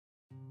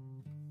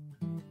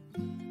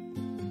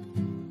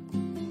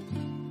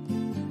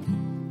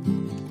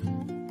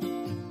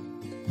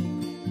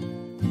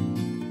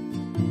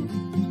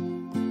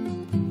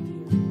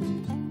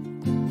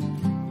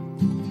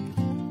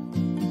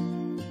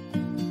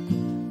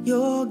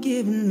You're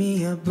giving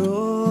me a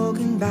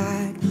broken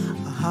back,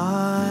 a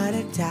heart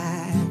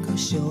attack, I'll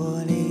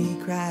surely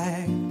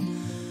crack.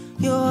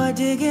 You're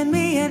digging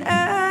me an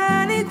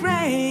early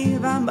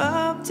grave, I'm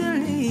up to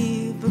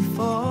leave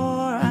before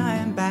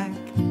I'm back.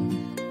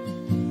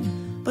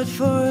 But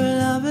for a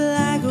love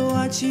like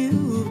what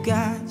you've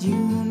got, you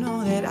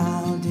know that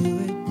I'll do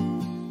it.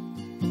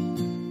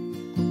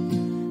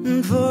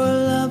 And for a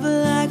love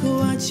like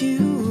what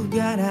you've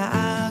got,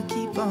 I'll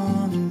keep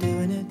on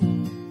doing it.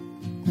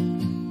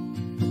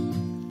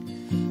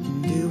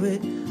 Do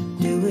it,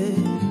 do it,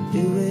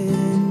 do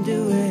it,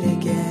 do it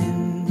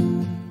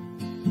again.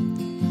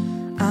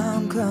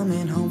 I'm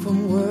coming home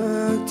from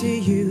work to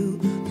you.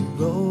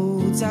 The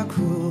roads are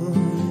cruel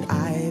and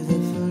I've the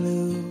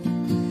flu.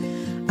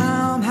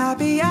 I'm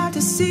happy out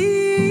to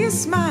see you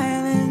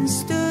smiling,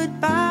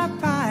 stood by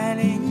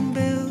piling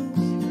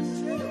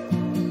bills.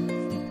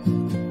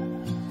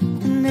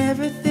 And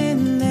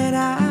everything that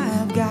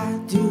I've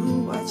got, do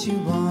what you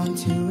want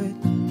to it.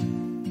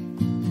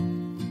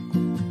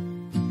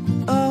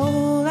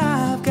 All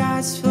I've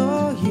got's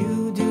for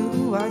you,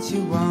 do what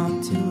you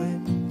want to it.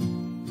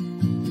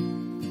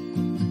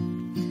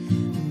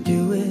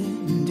 Do it,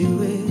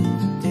 do it,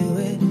 do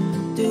it,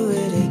 do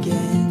it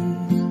again.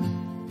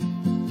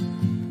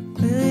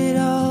 Will it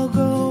all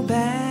go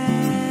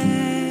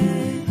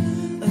bad?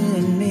 Will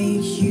it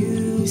make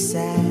you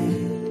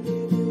sad?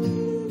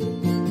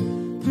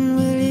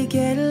 Will you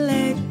get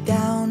let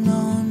down?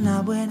 No,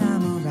 not when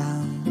I'm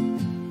around.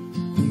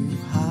 You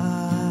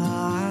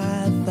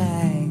hard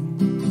thing.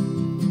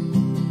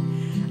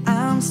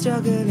 I'm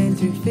struggling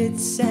through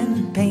fits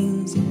and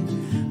pains,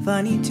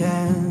 funny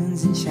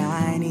turns and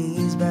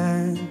Chinese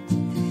burns.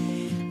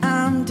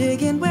 I'm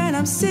digging when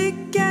I'm sick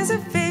as a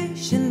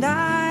fish, and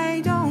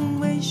I don't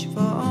wish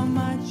for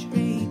much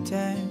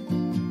return.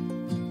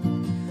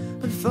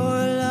 But for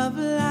a love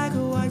like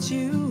what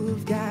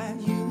you've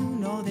got, you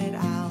know that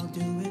I'll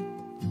do it.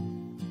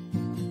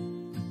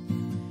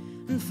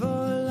 And for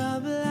a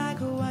love like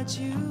what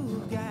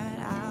you've got,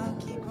 I'll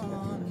keep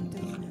on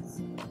doing it.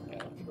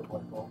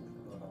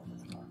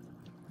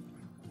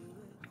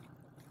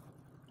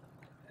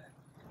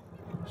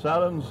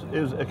 Sallins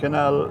is a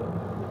canal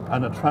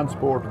and a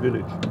transport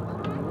village,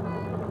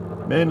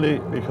 mainly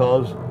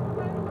because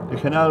the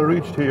canal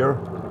reached here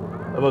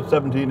about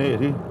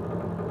 1780,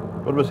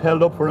 but was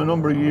held up for a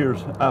number of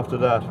years after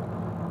that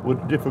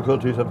with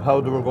difficulties of how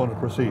they were going to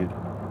proceed.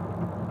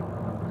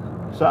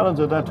 Sallins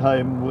at that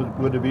time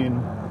would have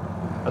been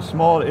a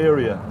small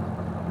area.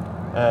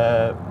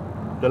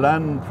 The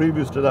land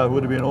previous to that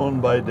would have been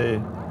owned by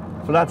the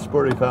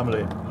Flatsbury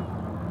family,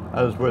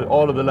 as were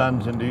all of the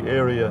lands in the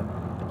area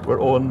were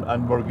owned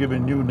and were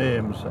given new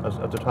names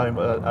at the time,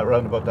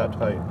 around about that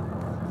time.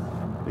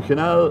 The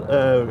canal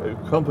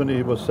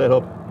company was set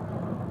up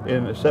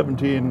in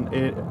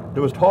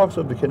there was talks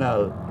of the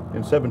canal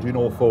in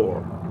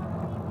 1704,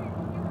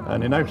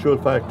 and in actual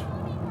fact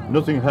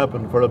nothing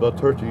happened for about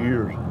 30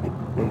 years.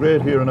 We're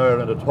great here in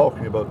Ireland at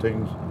talking about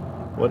things,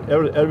 when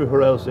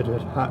everywhere else it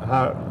had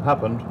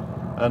happened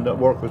and that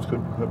work was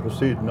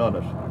proceeding on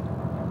it.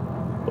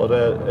 But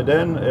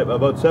then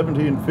about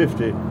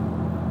 1750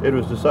 it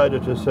was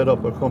decided to set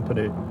up a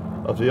company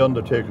of the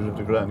undertakers of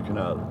the Grand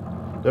Canal.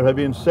 There have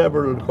been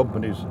several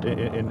companies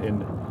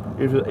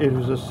it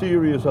was a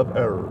series of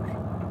errors,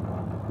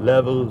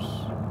 levels,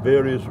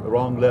 various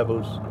wrong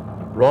levels,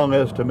 wrong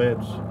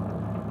estimates.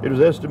 It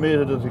was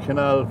estimated that the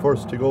canal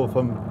first to go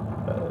from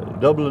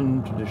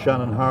Dublin to the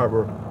Shannon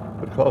Harbour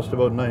would cost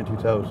about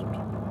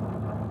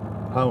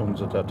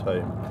 £90,000 at that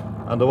time,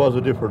 and there was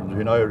a difference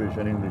between Irish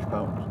and English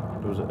pounds.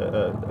 There was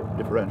a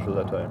differential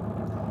at that time.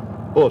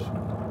 But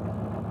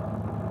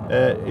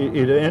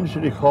it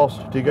eventually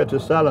cost, to get to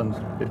Sallins,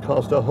 it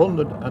cost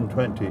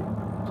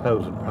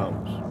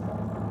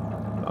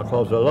 £120,000. It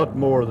cost a lot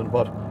more than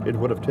what it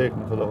would have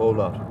taken for the whole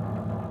lot.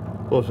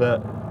 But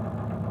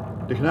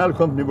the canal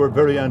company were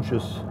very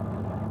anxious,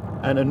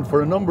 and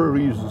for a number of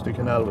reasons the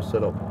canal was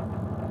set up.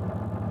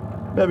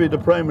 Maybe the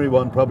primary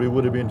one probably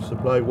would have been to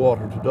supply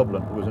water to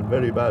Dublin, who was in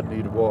very bad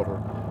need of water.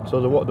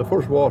 So the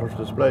first water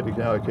to supply the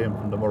canal came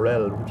from the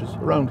Morel, which is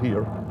around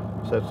here,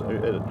 so that's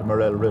the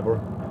Morel River.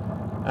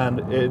 And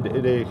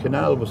the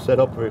canal was set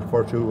up to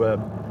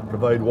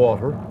provide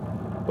water,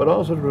 but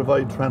also to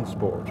provide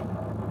transport.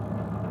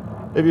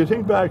 If you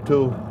think back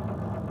to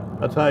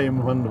a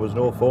time when there was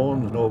no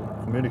phones, no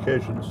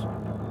communications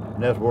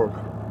network,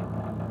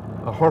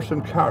 a horse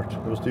and cart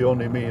was the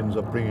only means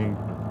of bringing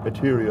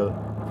material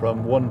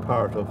from one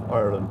part of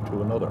Ireland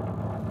to another,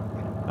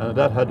 and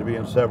that had to be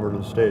in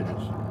several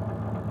stages.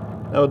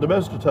 Now, at the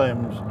best of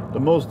times, the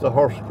most the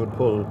horse could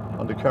pull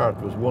on the cart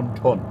was 1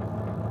 ton.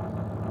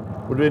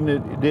 But in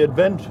the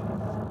advent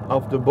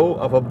of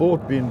a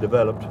boat being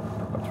developed,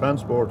 or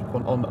transport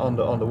on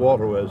the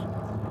waterways,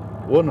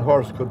 one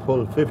horse could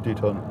pull 50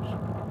 tons.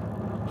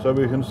 So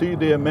we can see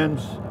the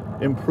immense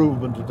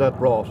improvement that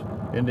brought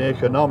in the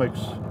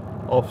economics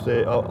of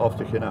the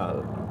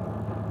canal.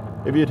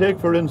 If you take,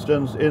 for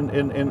instance, in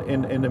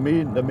the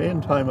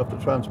main time of the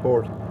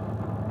transport,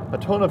 a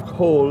ton of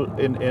coal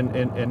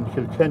in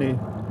Kilkenny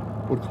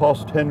would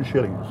cost 10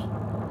 shillings.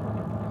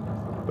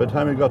 By the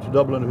time it got to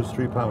Dublin, it was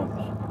 £3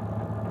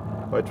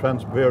 by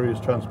various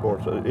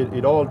transports.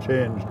 It all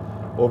changed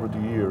over the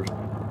years.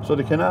 So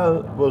the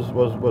canal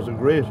was a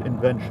great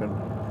invention,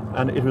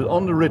 and it was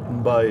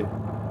underwritten by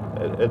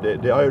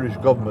the Irish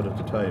government at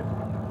the time.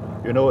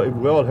 You know,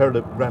 we all heard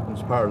of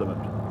Grattan's Parliament.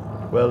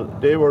 Well,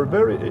 they were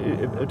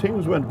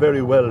things went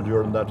very well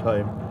during that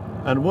time,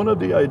 and one of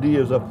the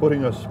ideas of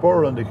putting a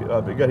spur on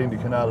getting the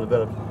canal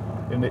developed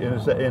in the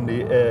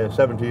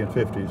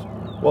 1750s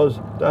was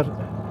that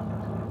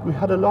we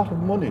had a lot of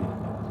money,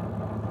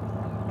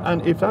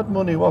 and if that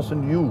money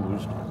wasn't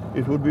used,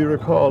 it would be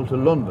recalled to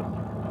London.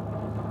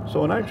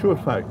 So in actual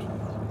fact,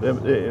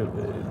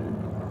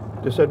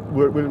 they said,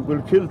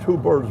 we'll kill two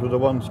birds with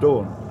one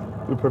stone.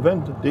 We'll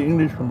prevent the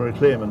English from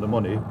reclaiming the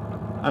money,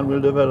 and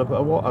we'll develop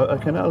a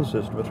canal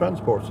system, a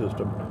transport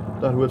system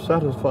that will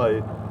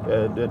satisfy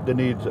the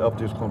needs of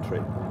this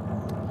country.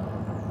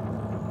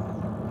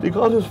 They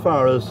got as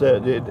far as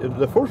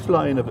the first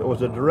line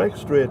was a direct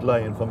straight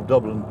line from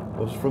Dublin.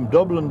 Was from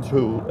Dublin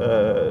to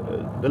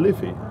the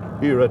Liffey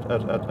here at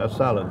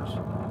Sallins.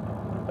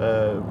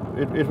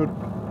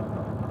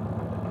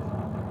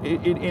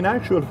 In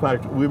actual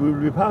fact, we will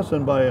be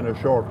passing by in a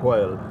short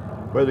while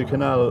where the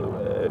canal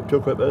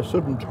took a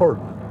sudden turn,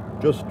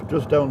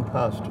 just down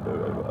past,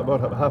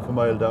 about half a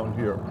mile down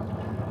here.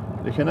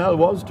 The canal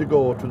was to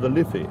go to the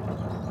Liffey,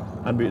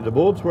 and the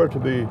boats were to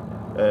be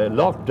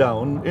locked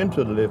down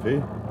into the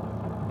Liffey,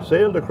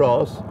 sailed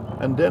across,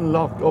 and then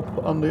locked up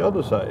on the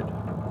other side.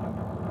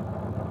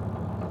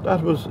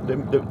 That was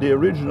the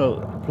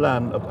original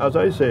plan. As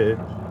I say,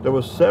 there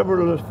were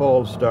several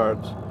false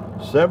starts,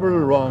 several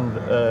wrong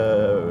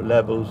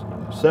levels,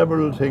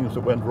 several things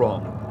that went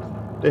wrong.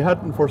 They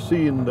hadn't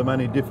foreseen the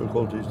many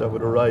difficulties that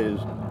would arise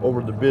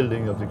over the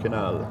building of the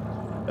canal.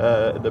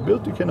 They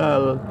built the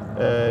canal,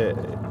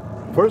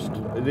 first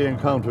they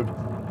encountered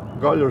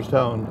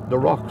Goylerstown, the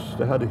rocks.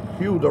 They had to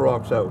hew the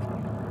rocks out,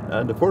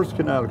 and the first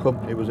canal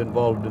company was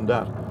involved in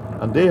that,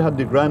 and they had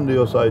the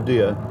grandiose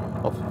idea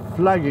of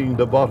flagging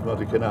the bottom of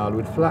the canal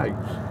with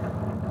flags,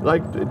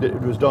 like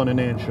it was done in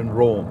ancient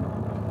Rome.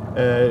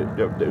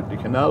 The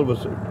canal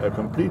was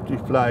completely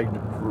flagged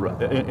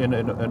in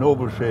an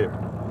oval shape,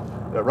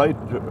 but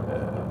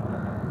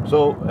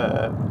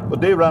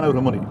they ran out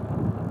of money,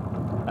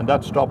 and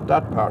that stopped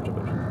that part of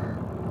it.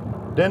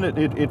 Then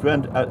it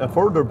went a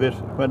further bit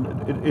when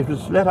it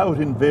was let out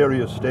in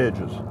various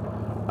stages,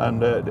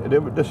 and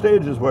the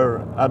stages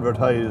were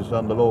advertised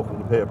on the local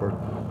paper.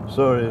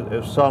 So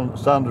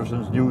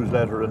Sanderson's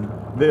newsletter and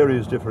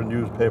various different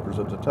newspapers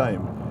at the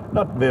time,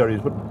 not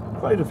various, but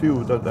quite a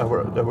few that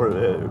were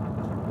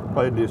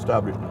widely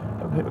established.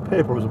 A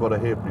paper was about a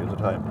halfpenny at the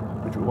time,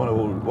 which was one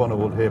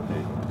old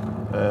halfpenny,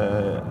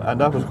 and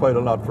that was quite a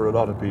lot for a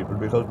lot of people,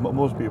 because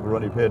most people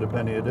only paid a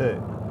penny a day.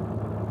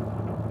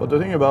 But the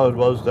thing about it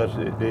was that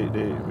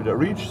they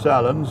reached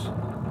Sallins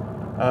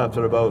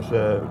after about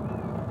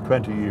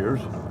 20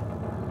 years,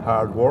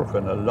 hard work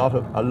and a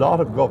lot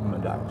of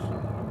government acts.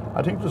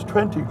 I think there's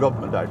 20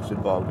 government acts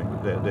involving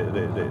the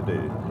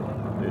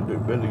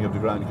building of the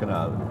Grand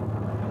Canal.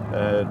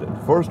 The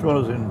first one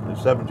was in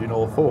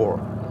 1704,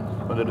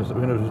 when it was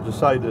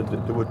decided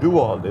that they would do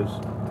all this.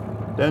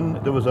 Then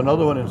there was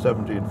another one in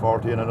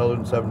 1740 and another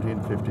in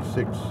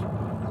 1756,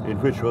 in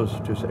which was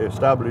to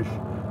establish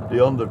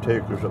the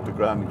undertakers of the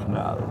Grand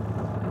Canal.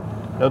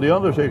 Now the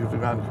undertakers of the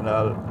Grand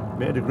Canal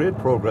made a great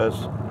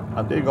progress,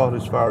 and they got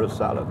as far as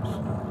Sallins.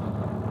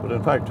 But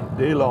in fact,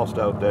 they lost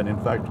out then. In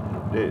fact,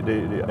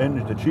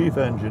 the chief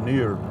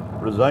engineer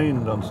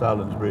resigned on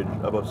Sallins Bridge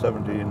about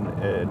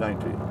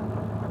 1790,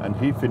 and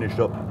he finished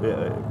up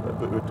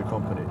with the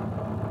company.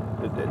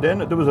 Then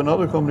there was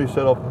another company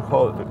set up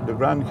called the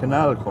Grand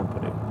Canal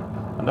Company,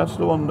 and that's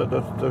the one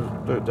that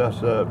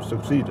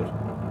succeeded.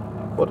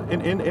 But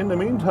in the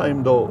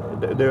meantime, though,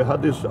 they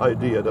had this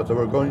idea that they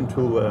were going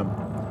to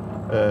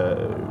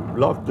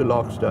lock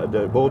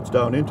the boats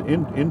down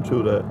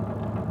into the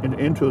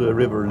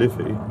River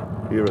Liffey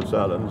here at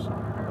Sallins,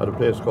 at a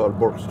place called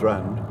Bourke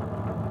Strand,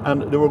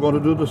 and they were going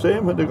to do the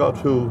same when they got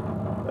to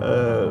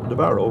the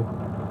Barrow,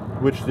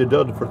 which they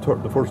did for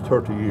the first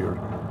 30 years.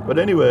 But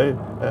anyway,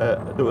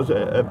 there was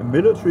a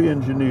military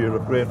engineer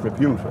of great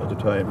repute at the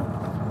time,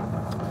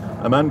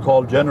 a man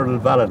called General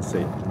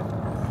Valancy.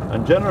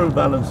 And General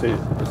Valancy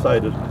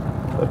decided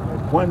that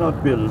why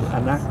not build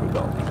an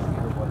aqueduct?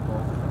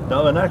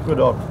 Now an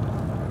aqueduct,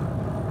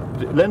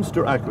 the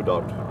Leinster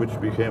Aqueduct, which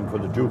became for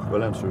the Duke of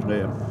Leinster's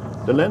name,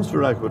 the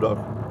Leinster Aqueduct,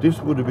 this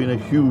would have been a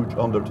huge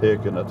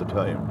undertaking at the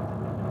time.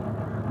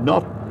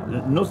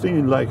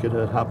 Nothing like it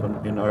had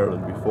happened in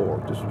Ireland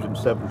before. This was in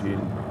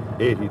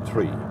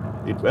 1783.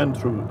 It went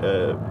through,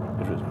 it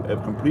was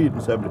complete in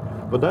 70,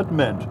 but that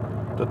meant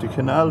that the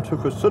canal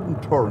took a sudden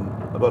turn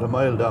about a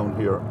mile down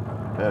here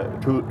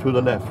to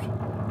the left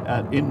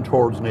and in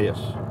towards Naas.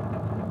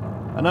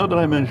 And now that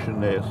I mention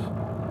Naas,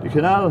 the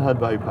canal had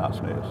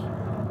bypassed Naas.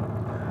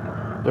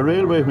 The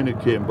railway, when it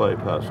came,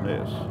 bypassed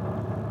Naas.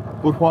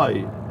 But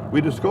why? we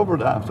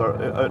discovered after,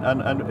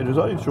 and it is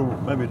only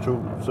maybe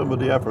through some of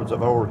the efforts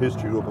of our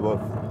history group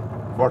about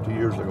 40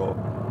 years ago,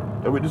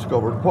 that we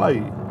discovered why.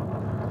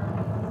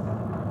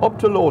 Up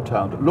to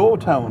Lowtown,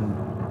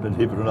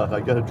 believe it or not,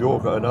 I get a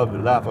joke, I know,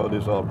 laugh out of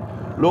this all.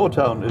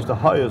 Lowtown is the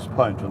highest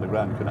point on the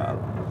Grand Canal.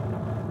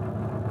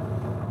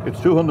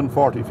 It's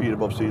 240 feet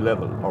above sea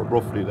level, or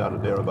roughly that or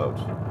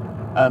thereabouts.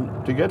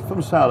 And to get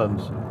from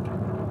Sallins,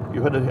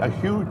 you had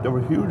there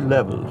were huge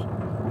levels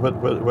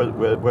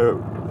where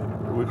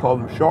we call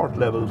them short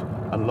levels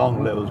and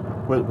long levels,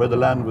 where the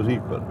land was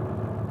equal.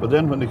 But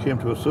then when they came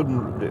to a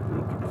sudden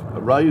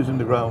rise in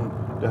the ground,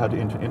 they had to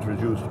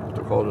introduce what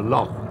they called a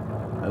lock,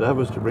 and that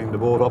was to bring the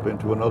boat up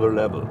into another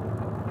level.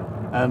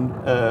 And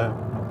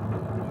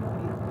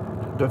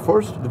the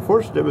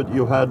first level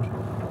you had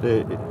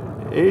the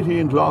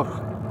 18th lock,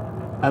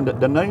 and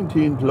the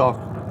 19th lock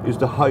is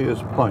the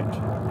highest point.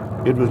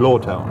 It was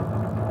Lowtown.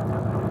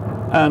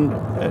 And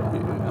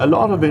a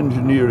lot of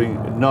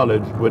engineering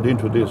knowledge went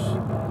into this,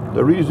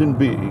 the reason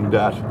being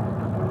that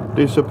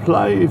the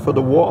supply for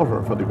the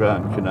water for the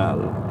Grand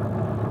Canal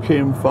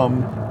came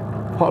from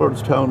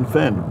Pollardstown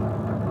Fen,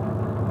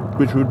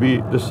 which would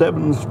be the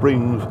 7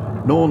 springs,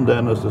 known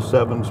then as the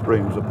 7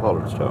 Springs of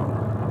Pollardstown.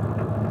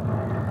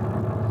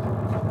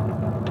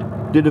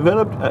 They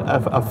developed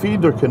a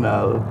feeder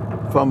canal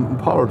from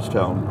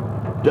Pollardstown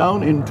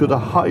down into the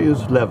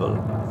highest level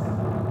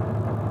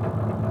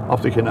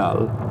of the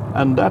canal,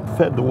 and that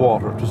fed the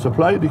water to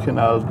supply the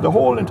canals, the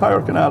whole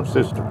entire canal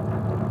system.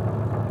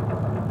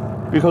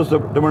 Because there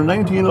were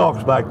 19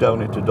 locks back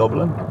down into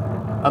Dublin,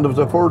 and there was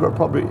a further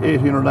probably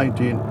 18 or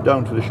 19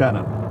 down to the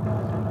Shannon.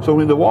 So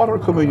when the water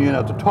coming in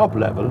at the top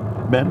level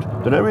meant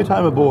that every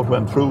time a boat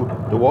went through,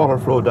 the water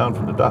flowed down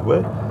from that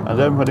way, and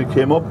then when it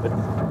came up,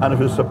 and it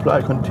was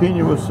supply,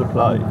 continuous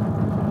supply.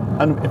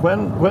 And if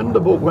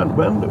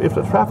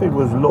the traffic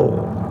was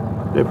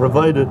low, they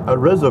provided a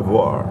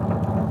reservoir,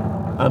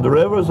 and the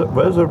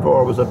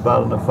reservoir was at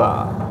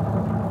Balnafa,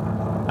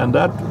 and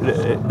that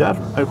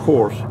of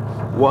course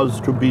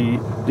was to be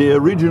the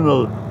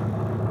original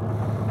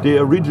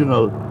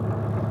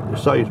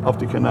site of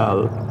the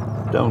canal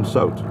down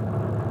south.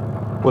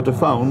 But they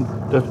found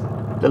that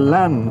the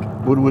land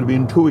would have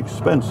been too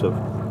expensive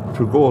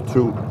to go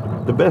through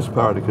the best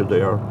part of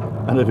Kildare,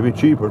 and it would be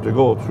cheaper to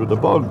go through the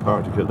bog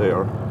part of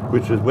Kildare,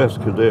 which is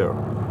West Kildare.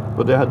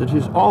 But they had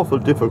this awful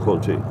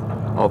difficulty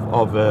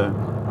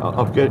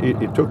of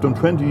getting. It took them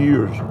 20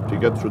 years to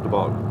get through the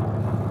bog.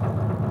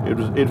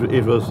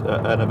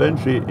 And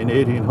eventually in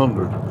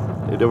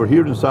 1800, they were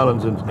here in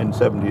Sallins in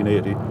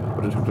 1780,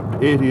 but it took them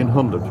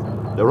 1800.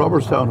 The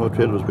Robertstown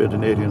Hotel was built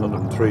in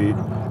 1803,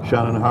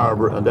 Shannon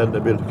Harbour, and then they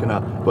built a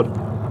canal. But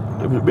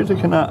they built a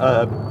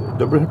canal.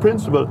 The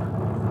principle,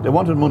 they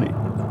wanted money.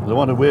 They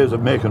wanted ways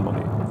of making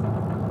money.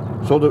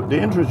 So they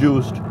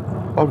introduced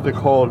what they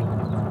called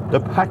the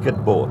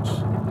packet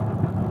boats.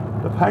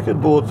 The packet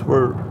boats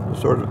were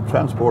sort of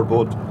transport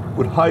boats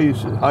with high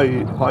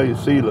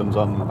ceilings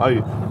on,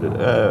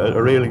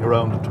 a railing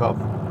around the top,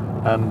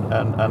 and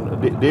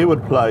they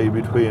would ply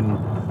between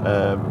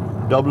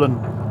Dublin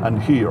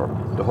and here,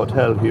 the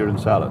hotel here in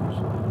Sallins,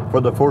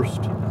 for the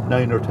first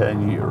 9 or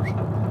 10 years.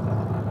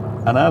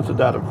 And after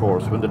that, of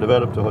course, when they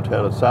developed the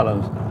hotel at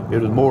Sallins, it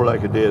was more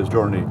like a day's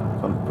journey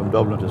from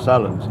Dublin to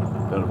Sallins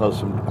than it was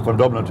from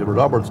Dublin to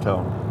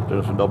Robertstown than it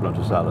was from Dublin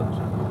to Sallins.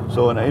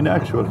 So in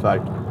actual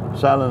fact,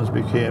 Sallins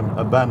became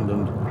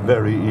abandoned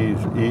very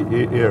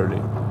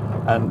early,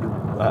 and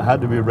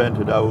had to be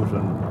rented out,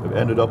 and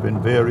ended up in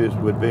various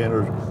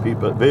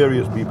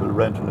people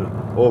renting it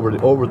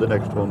over the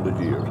next 100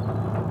 years.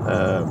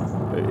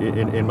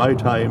 In my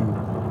time,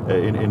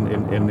 in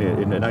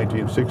the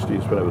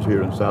 1960s, when I was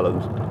here in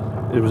Sallins,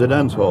 it was a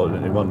dance hall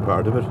in one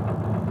part of it,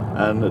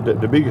 and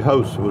the big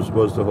house was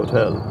the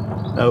hotel.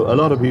 Now, a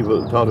lot of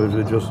people thought it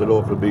was just a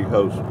local big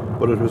house,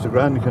 but it was the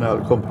Grand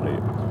Canal Company.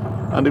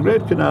 And the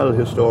great canal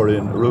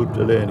historian, Ruth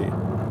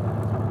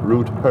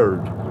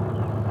Heard,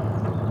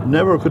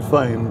 never could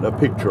find a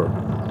picture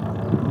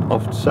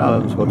of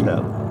Sallins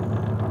Hotel.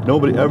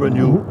 Nobody ever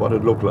knew what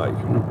it looked like.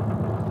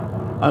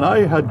 And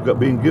I had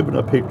been given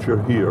a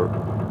picture here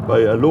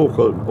by a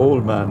local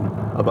old man.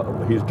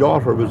 His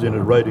daughter was in it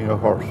riding a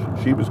horse.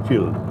 She was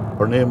killed.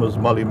 Her name was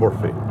Molly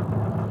Murphy.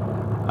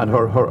 And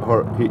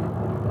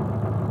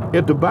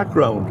at the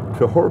background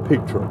to her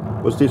picture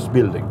was this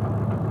building.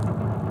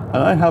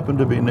 And I happened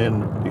to be in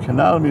the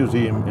Canal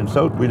Museum in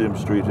South William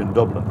Street in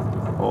Dublin,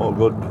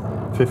 good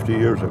 50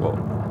 years ago.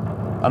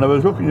 And I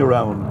was looking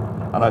around,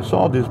 and I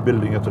saw this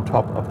building at the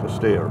top of the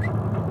stairs.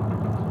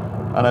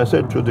 And I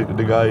said to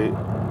the guy,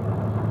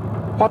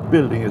 "What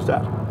building is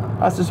that?"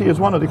 I said, "See, it's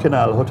one of the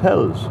canal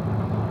hotels."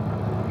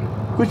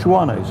 "Which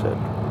one?" I said,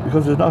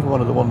 "because it's not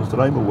one of the ones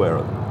that I'm aware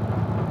of."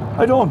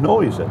 "I don't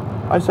know," he said.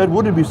 I said,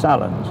 "Would it be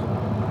Sallins?"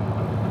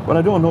 "Well,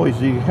 I don't know," he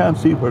said, "you can't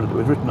see where it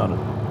was written on it."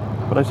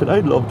 But I said,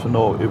 "I'd love to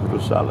know if it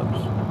was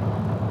Sallins."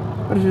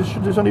 But he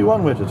said, "There's only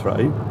one way to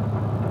try.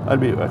 I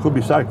could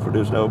be sacked for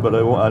this now, but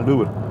I'll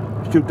do it."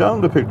 He took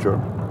down the picture,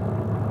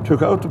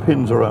 took out the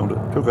pins around it,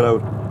 took it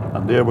out,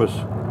 and there was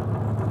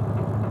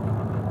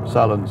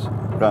Sallins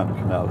Grand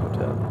Canal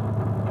Hotel.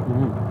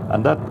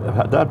 And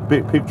that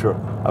big picture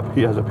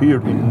has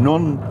appeared in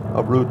none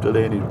of Ruth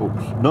Delaney's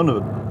books, none of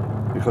them,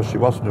 because she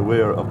wasn't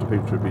aware of the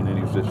picture being in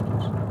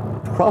existence.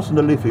 Crossing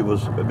the Liffey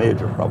was a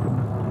major problem.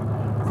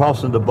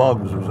 Crossing the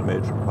bogs was a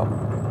major problem.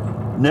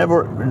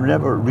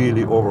 Never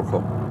really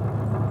overcome,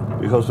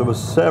 because there was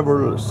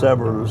several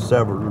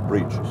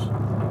breaches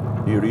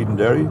near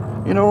Edenderry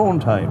in our own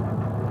time,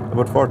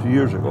 about 40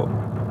 years ago,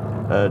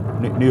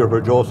 near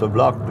where Joseph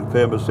Locke, the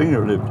famous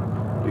singer, lived.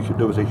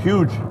 There was a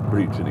huge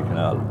breach in the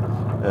canal,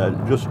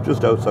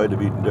 just outside of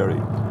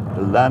Edenderry.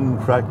 The land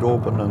cracked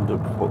open and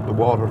the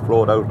water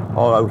flowed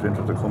all out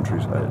into the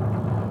countryside.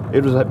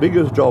 It was the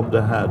biggest job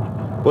they had.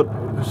 But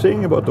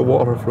saying about the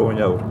water flowing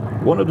out,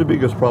 one of the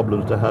biggest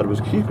problems they had was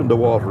keeping the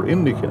water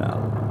in the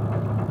canal.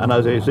 And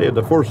as I say,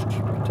 the first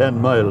 10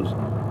 miles,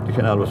 the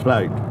canal was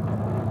flagged.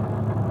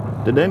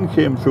 They then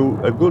came through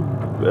a good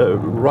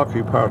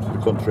rocky part of the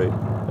country,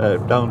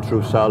 down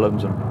through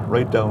Sallins and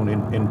right down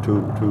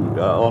into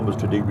almost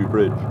to Digby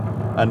Bridge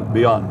and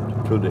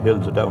beyond through the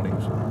hills of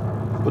Downings.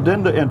 But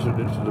then they entered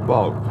into the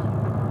bog,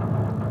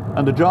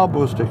 and the job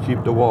was to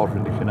keep the water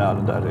in the canal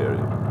in that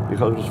area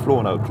because it was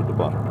flowing out through the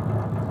bottom.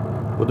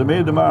 But they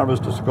made the marvellous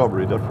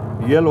discovery that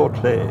yellow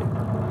clay,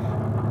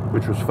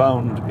 which was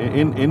found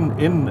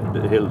in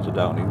the hills of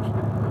Downings,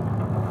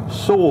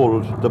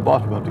 sold the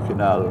bottom of the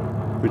canal,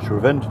 which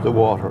prevented the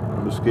water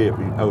from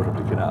escaping out of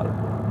the canal.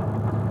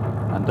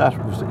 And that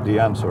was the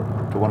answer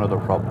to one of their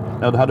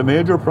problems. Now, they had a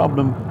major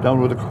problem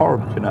down with the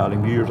Corb Canal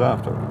in the years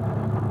after.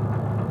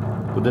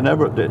 But the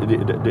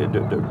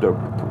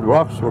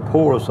rocks were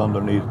porous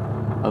underneath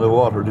and the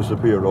water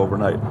disappeared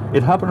overnight.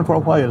 It happened for a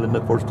while in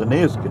first the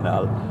Naas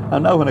Canal,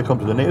 and now when I come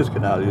to the Naas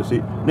Canal, you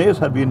see, Naas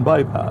had been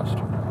bypassed.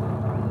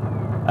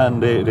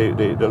 And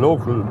the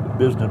local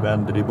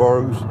businessman, the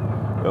Burgs,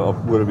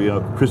 would have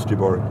been Christy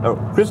Bourke. Now,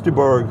 Christy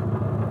Bourke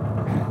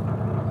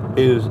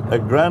is a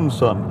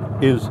grandson,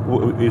 his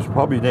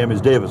probably name is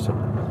Davison,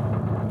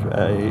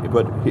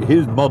 but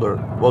his mother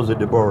was a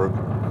de Bourke,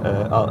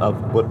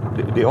 but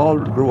they all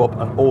grew up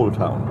in Old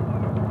Town,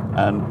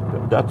 and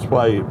that's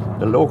why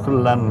the local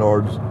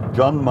landlords,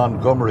 John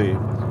Montgomery,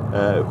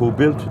 who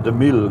built the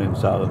mill in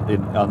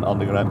on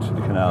the Grand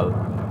Canal,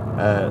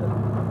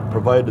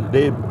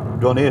 they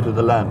donated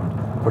the land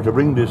to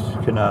bring this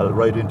canal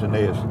right into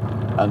Naas,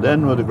 and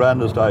then with the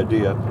grandest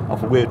idea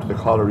of a way to the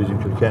collieries in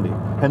Kilkenny,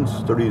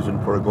 hence the reason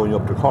for going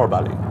up to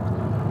Corbally.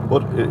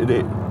 But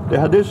they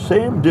had this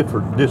same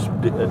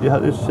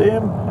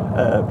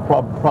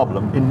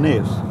problem in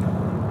Naas.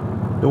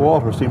 The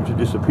water seemed to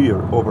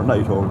disappear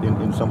overnight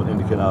in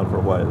the canal for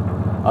a while,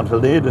 until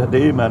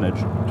they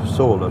managed to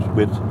soil it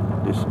with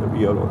this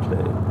yellow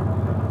clay.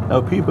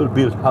 Now, people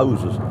built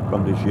houses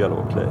from this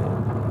yellow clay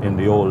in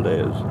the old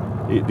days.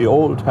 The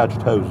old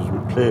thatched houses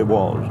with clay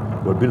walls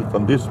were built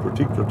from this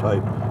particular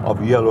type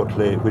of yellow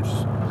clay, which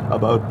is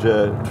about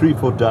 3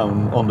 foot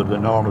down under the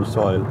normal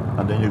soil,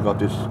 and then you got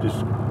this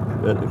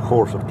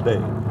course of clay,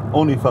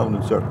 only found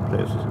in certain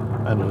places.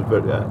 And it was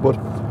very,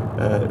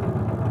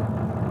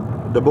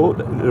 the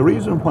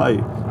reason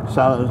why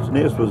Sallins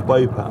Naas was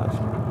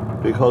bypassed,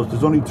 because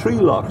there's only 3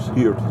 locks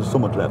here to the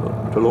summit level,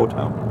 to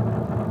Lowtown.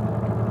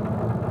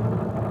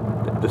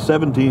 The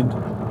 17th,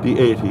 the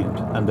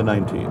 18th and the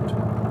 19th.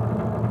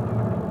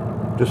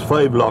 There's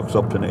 5 locks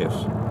up to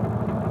Naas.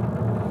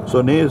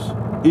 So Naas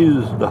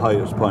is the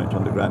highest point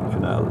on the Grand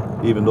Canal,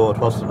 even though it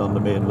wasn't on the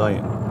main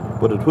line.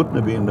 But it wouldn't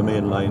have been the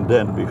main line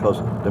then,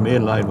 because the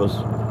main line was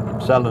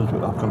Sallins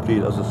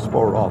complete as a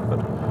spur off it.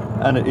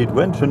 And it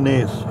went to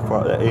Naas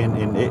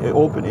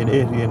open in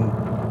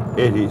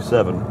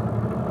 1887,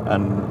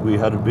 and we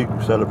had a big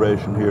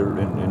celebration here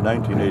in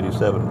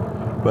 1987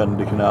 when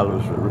the canal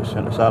was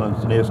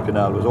Sallins Naas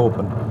Canal was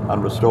open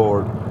and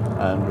restored,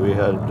 and we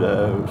had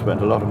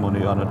spent a lot of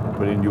money on it,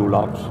 putting new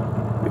locks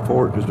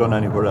before it was done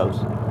anywhere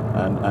else.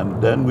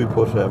 And then we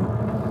put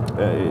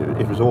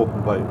it was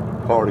opened by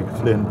Pádraig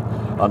Flynn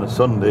on a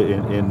Sunday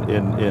in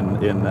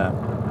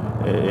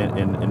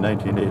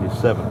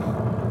 1987,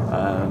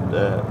 and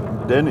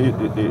then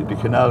the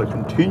canal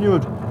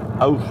continued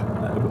out.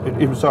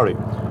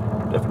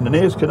 The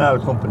Naas Canal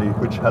Company,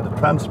 which had the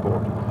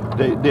transport,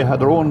 they had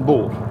their own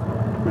boat,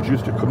 which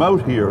used to come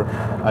out here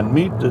and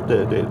meet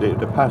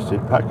the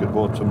packet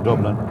boats from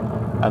Dublin,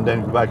 and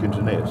then go back into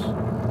Naas.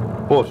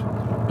 But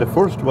the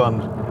first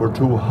ones were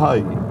too high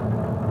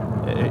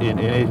in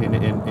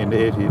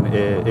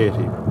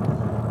 1880.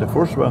 The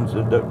first ones,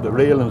 the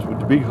railings with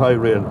the big high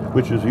rail,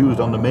 which is used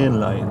on the main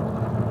line,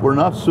 were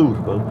not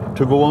suitable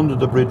to go under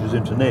the bridges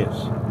into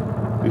Naas,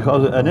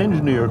 because an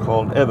engineer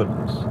called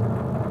Evans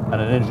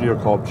and an engineer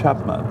called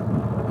Chapman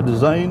had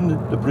designed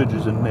the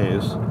bridges in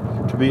Naas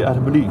to be at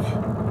oblique.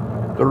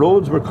 The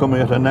roads were coming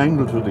at an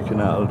angle to the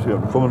canal,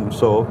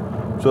 so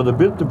they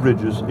built the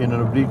bridges in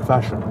an oblique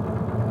fashion.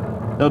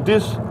 Now,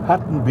 this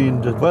hadn't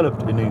been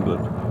developed in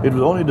England. It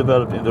was only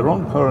developed in the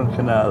Runcorn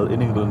Canal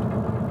in England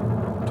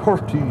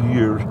 30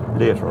 years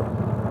later.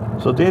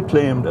 So they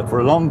claimed that for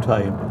a long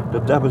time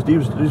that this was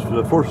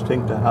the first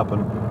thing to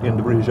happen in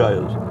the British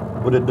Isles.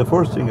 But the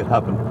first thing that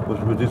happened was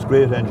with this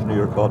great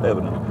engineer called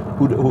Evans,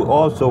 who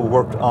also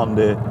worked on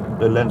the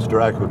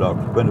Leinster Aqueduct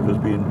when it was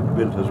being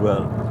built as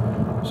well.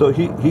 So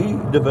he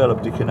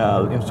developed the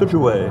canal in such a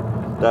way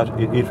that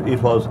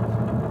it was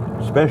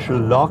special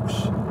locks.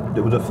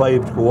 There was a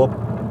 5 to go up.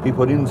 He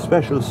put in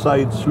special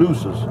side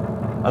sluices,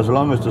 as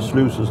long as the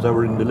sluices that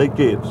were in the lake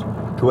gates,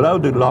 to allow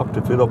the lock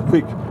to fill up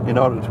quick in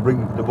order to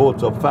bring the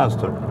boats up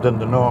faster than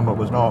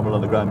was normal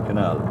on the Grand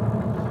Canal.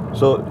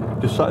 So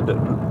the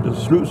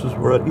sluices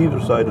were at either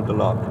side of the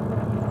lock.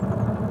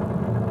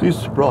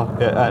 This brought,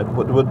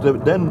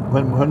 then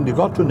when they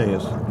got to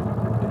Naas,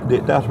 the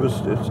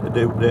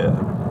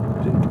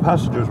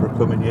passengers were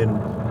coming in,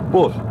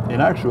 but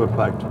in actual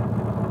fact,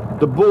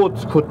 the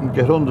boats couldn't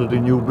get under the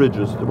new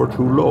bridges. They were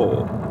too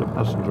low, the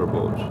passenger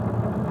boats.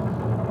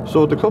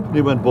 So the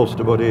company went bust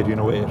about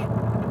 1808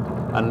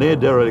 and lay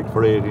derelict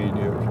for 18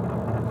 years.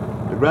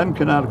 The Grand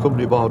Canal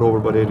Company bought over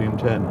about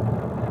 1810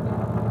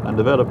 and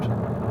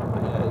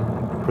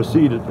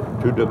proceeded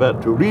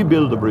to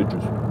rebuild the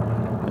bridges.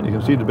 And you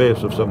can see the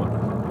base of some of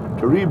them.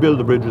 To rebuild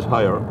the bridges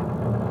higher,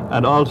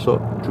 and also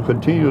to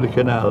continue the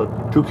canal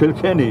to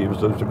Kilkenny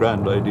was the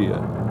grand idea.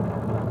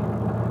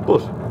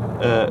 But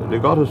they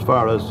got as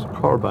far as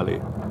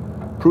Corbally.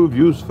 Proved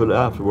useful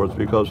afterwards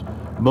because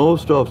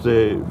most of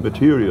the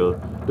material,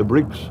 the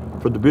bricks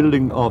for the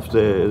building of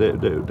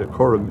the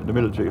Curragh, the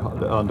military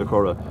on the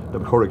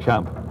Curragh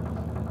camp,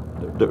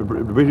 the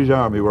British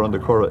Army were on the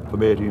Curragh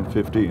from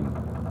 1815.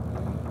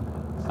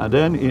 And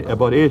then in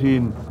about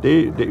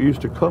they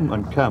used to come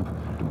and camp.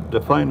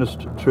 The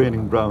finest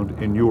training ground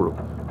in Europe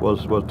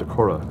was the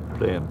Curragh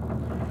plain.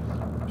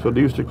 So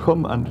they used to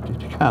come and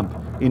camp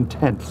in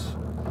tents.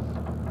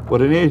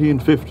 But in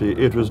 1850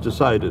 it was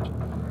decided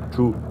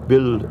to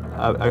build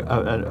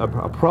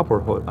a proper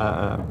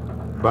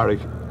barrack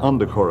on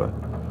the Curragh.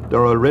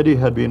 There already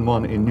had been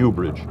one in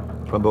Newbridge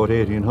from about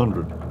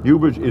 1800.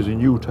 Newbridge is a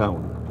new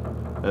town,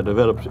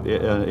 developed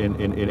in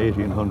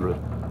 1800.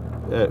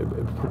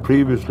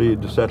 Previously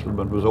the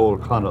settlement was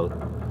Old Connell,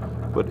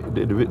 but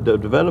they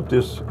developed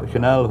this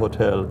canal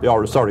hotel,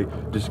 or sorry,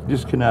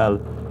 this canal,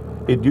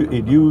 it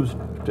used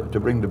to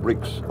bring the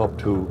bricks up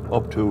to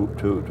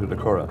the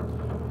Curragh.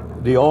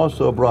 They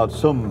also brought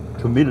some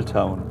to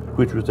Milltown,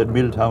 which was that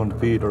Milltown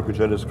feeder, which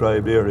I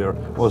described earlier,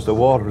 was the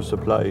water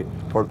supply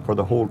for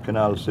the whole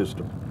canal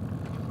system.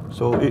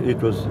 So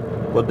it was,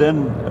 but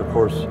then of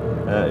course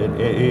in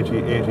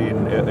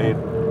 1808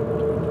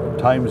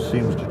 times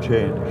seems to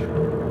change.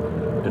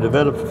 They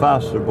developed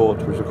faster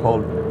boats, which are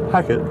called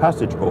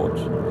passage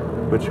boats,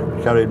 which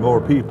carried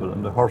more people,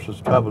 and the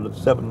horses travelled at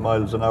 7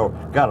 miles an hour,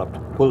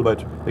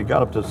 they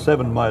galloped at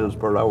 7 miles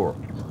per hour,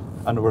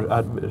 and were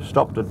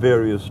stopped at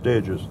various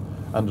stages,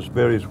 and the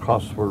various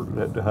costs were,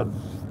 they had,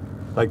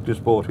 like this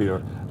boat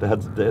here, they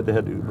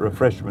had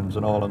refreshments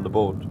and all on the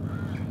boat.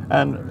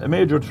 And a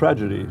major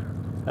tragedy,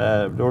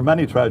 there were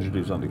many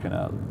tragedies on the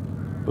canal,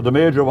 but the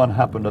major one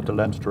happened at the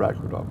Leinster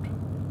Aqueduct.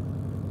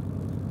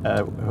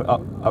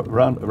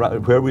 Around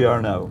where we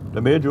are now.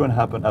 The major one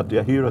happened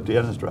here at the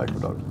Leinster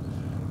Aqueduct,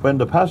 when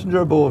the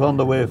passenger boat on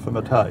the way from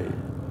Athy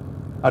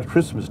at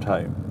Christmas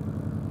time,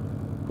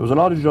 there was a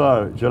lot of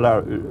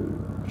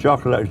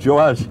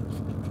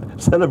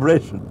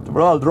celebration. They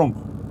were all drunk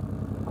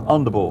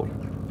on the boat,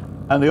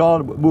 and they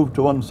all moved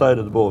to one side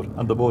of the boat,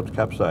 and the boat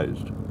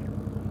capsized,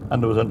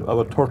 and there was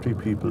about 30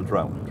 people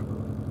drowned.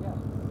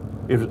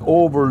 It was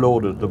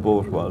overloaded, the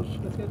boat was.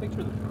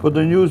 But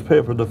the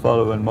newspaper the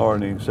following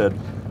morning said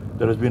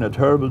there has been a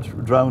terrible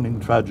drowning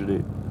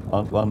tragedy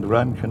on the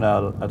Grand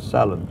Canal at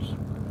Sallins,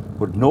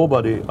 but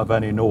nobody of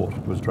any note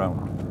was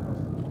drowned.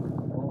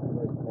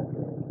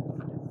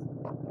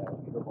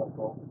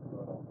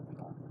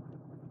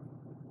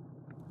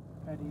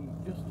 Paddy,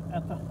 just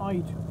at the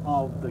height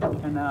of the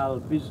canal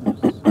business,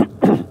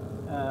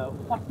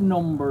 what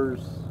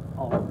numbers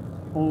of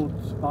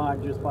boats,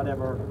 barges,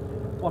 whatever,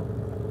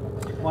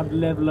 what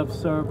level of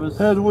service?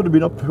 There would have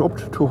been up to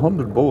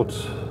 200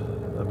 boats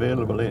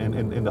available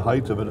in the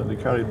height of it, and they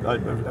carried.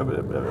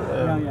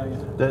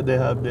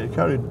 They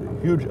carried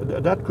huge.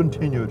 That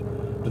continued.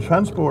 The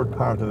transport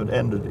part of it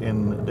ended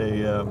in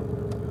the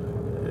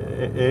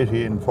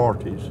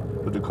 1840s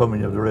with the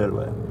coming of the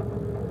railway.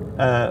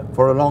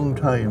 For a long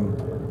time,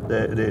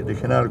 the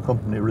canal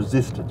company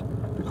resisted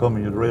the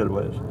coming of the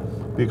railways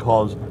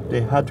because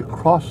they had to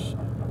cross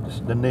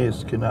the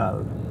Naas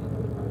Canal.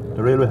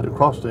 The railway had to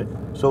cross it.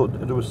 So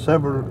there was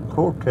several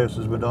court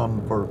cases went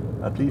on for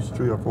at least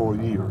 3 or 4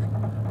 years,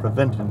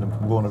 preventing them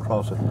from going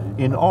across it,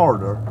 in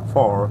order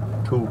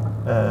to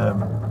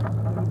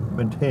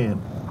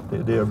maintain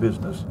their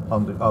business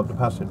of the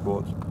passage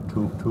boats.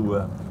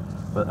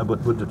 But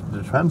with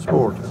the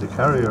transport, the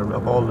carrier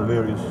of all the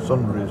various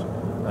sundries,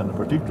 and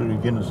particularly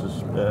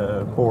Guinness's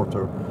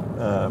porter,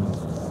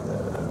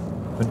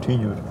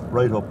 continued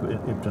right up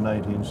into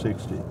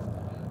 1960.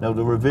 Now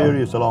there were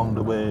various along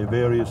the way,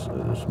 various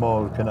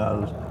small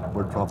canals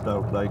were dropped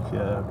out, like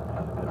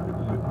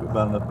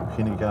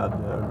Kinnegad,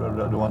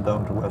 the one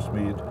down to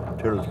Westmeath,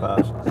 Tyrrell's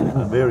Pass,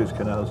 and various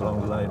canals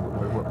along the line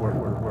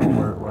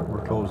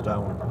were closed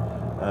down.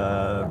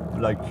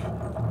 like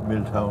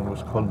Milltown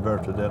was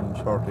converted then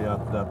shortly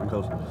after that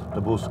because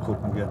the bus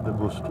couldn't get the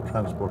bus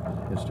transport.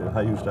 Instead,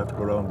 I used to have to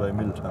go around by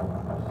Milltown,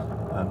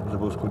 and the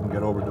bus couldn't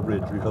get over the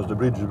bridge because the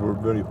bridges were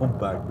very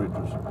humpback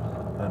bridges.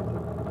 And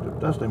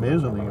that's the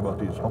amazing thing about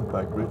these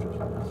humpback bridges.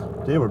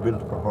 They were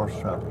built for horse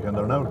traffic, and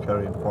they're now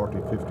carrying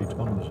 40, 50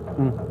 tons.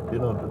 You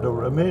know, they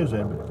were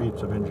amazing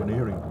feats of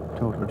engineering,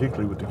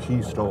 particularly with the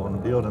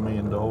keystone. You know what I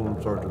mean? The whole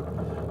sort of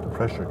the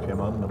pressure came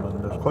on them,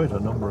 and there's quite a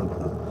number of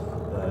them.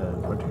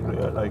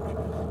 Particularly like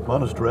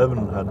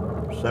Monasterevin had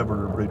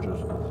several bridges.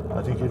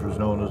 I think it was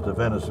known as the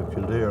Venice of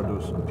Kildare. There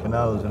was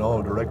canals in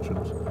all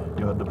directions.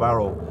 You had the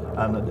Barrow,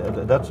 and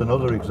that's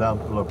another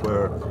example of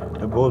where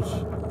the boats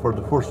for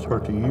the first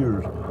 30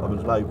 years of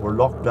his life were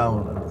locked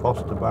down and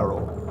crossed the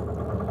Barrow.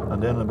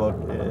 And then about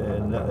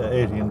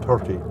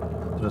 1830 they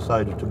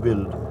decided to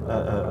build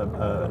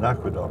an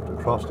aqueduct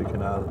across the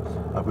canal,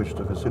 at which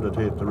to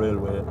facilitate the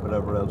railway and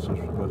whatever else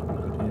was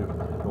continued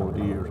over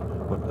the years.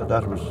 But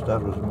that was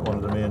one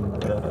of the main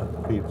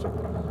feats.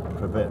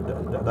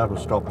 That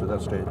was stopped at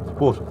that stage.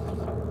 But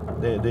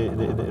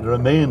the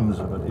remains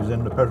of it is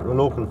in the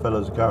local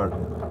fellow's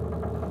garden.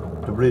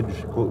 The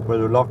bridge where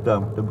they were locked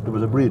down, there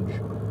was a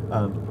bridge,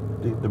 and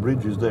the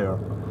bridge is there,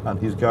 and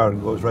his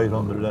garden goes right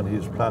under it, and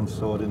his plants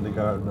sowed in the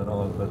garden and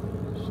all of that.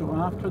 So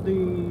after the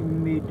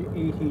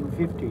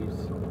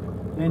mid-1850s,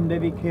 then they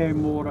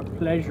became more a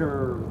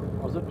pleasure,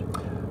 was it?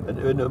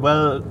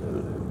 Well,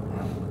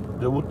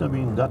 there wouldn't have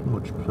been that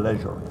much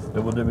pleasure.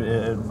 There would have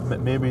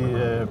been, maybe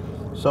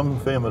some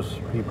famous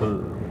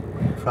people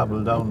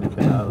travelled down the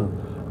canal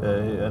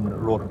and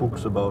wrote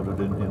books about it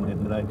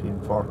in the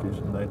 1940s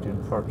and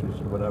 1930s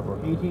and whatever.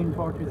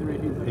 1840s or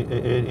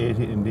 1850s?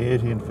 In the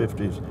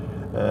 1850s,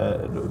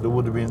 there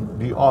would have been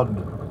the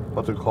odd,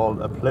 what they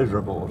called a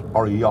pleasure boat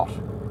or a yacht,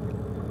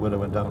 when they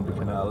went down the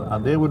canal,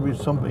 and there would be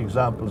some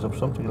examples of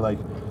something like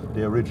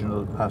the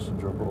original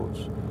passenger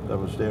boats that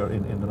was there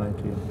in the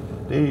 19.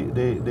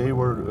 They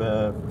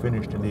were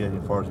finished in the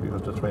 1840s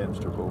because the trains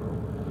took over,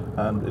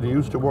 and they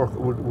used to work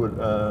with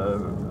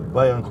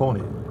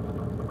Bianconi.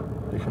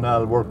 The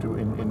canal worked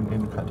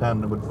in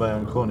tandem with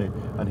Bianconi,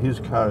 and his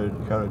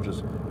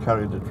carriages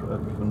carried it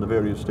from the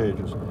various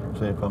stages,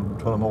 say from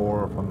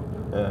Tullamore, from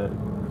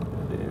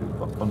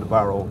the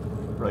Barrow,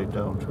 right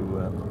down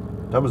to.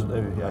 That was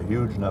a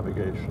huge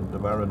navigation, the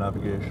Barrow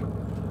navigation.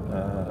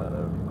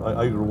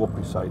 I grew up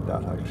beside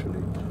that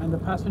actually. And the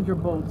passenger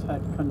boats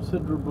had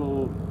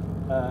considerable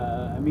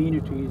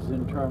amenities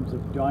in terms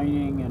of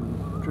dining and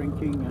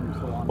drinking and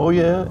so on. Oh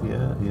yeah.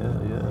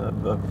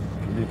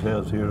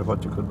 Details here of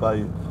what you could buy,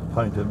 a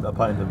pint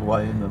of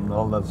wine and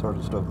all that sort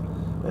of stuff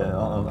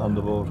on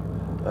the boat.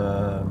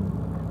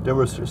 There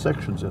were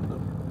sections in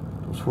them.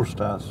 There was first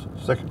class,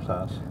 second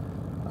class,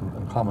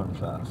 and common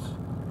class.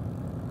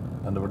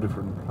 And there were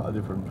different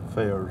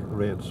fare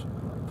rates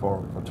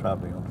for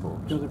travelling on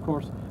boats. Because of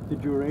course the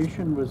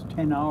duration was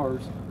 10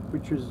 hours,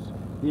 which is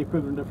the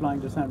equivalent of flying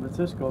to San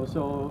Francisco.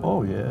 So.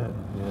 Oh yeah,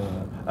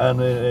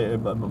 and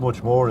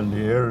much more in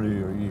the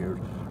earlier years.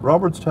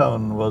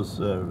 Robertstown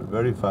was a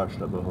very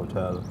fashionable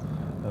hotel,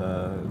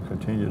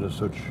 continued as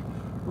such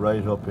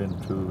right up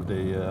into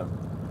the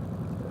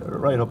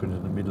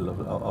middle of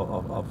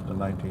the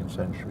 19th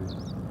century.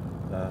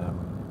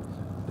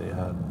 They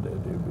had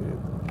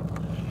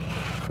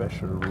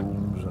special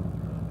rooms and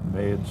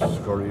maids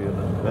scurrying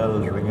and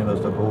bells ringing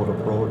as the boat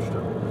approached,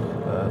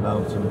 and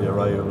announcing the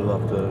arrival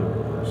of the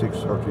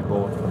 6:30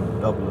 boat from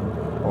Dublin,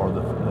 or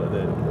the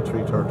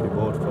 3:30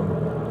 boat from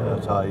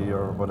Tye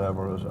or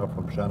whatever, or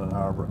from Shannon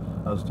Harbour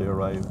as they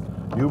arrived.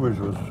 Newbridge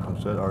was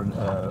considered, or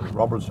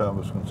Robertstown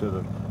was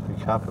considered the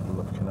capital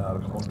of canal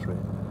country,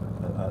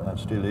 and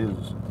still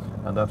is,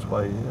 and that's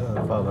why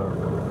Father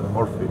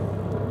Murphy,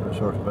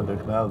 sort of when the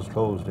canals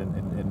closed in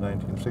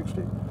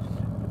 1960,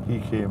 he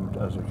came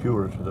as a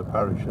curate to the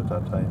parish at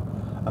that time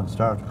and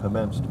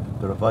commenced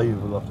the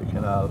revival of the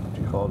canal, which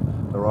he called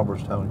the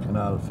Robertstown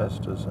Canal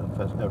Festas and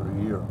every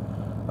year.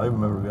 I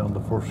remember being on the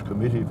first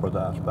committee for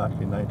that back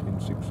in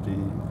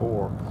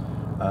 1964,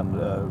 and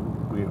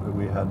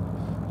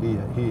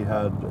he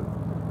had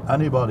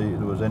anybody,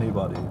 there was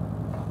anybody,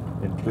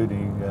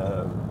 including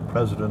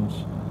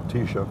presidents,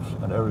 Taoiseachs,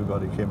 and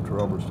everybody came to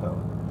Robertstown.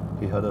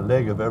 He had a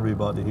leg of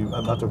everybody,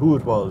 no matter who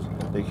it was,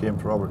 they came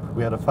to Robert.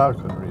 We had a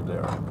falconry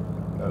there,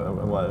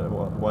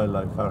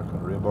 wildlife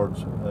falconry,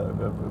 birds,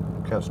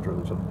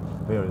 kestrels and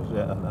various,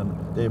 and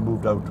they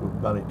moved out to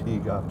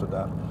Ballyteague after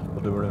that,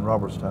 but they were in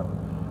Robertstown.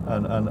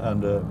 And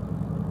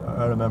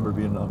I remember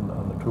being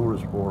on the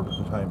tourist board at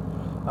the time,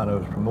 and I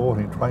was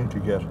trying to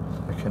get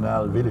a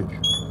canal village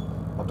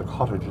of the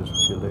cottages of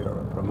Kildare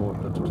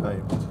promoted at the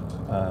time,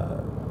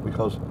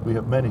 because we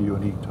have many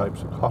unique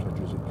types of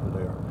cottages in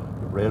Kildare.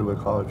 Railway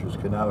cottages,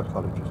 canal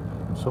cottages,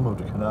 and some of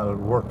the canal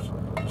works,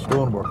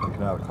 stonework in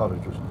canal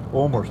cottages.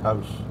 Omer's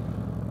house,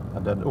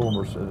 and then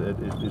Omer's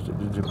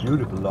is a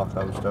beautiful lock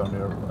house down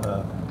near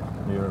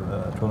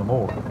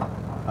Tullamore,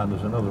 and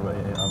there's another way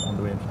on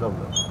the way into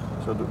Dublin.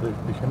 So the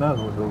canal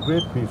were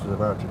great pieces of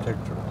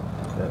architecture,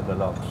 the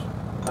locks,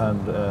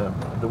 and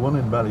the one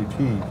in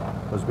Ballyteague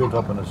was built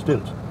up on a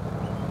stilt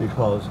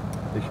because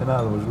the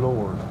canal was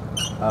lowered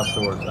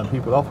afterwards, and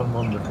people often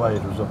wondered why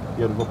it was up.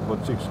 You had to go up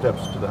about 6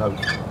 steps to the house,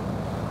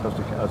 because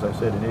as I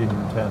said, in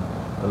 1810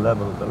 the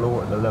level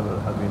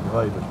had been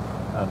divided,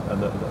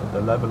 and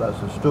the level as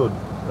it stood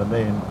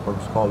remained what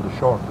was called the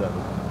short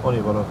level, only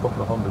about a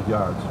couple of 100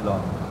 yards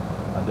long,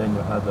 and then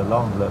you had the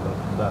long level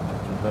from that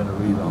to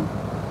Glenaree long.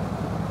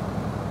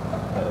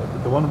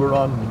 The one we're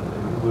on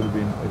would have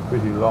been a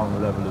pretty long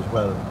level as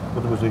well,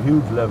 but there was a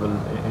huge level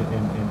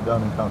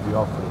down in County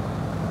Offaly,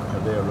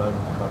 there around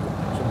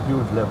some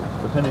huge levels,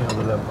 depending on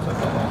the levels I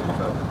can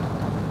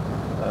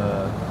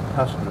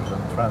passengers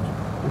and transit.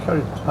 We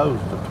carried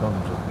thousands of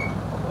tons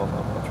of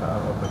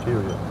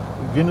material.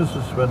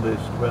 Guinness's, when they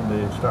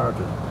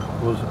started,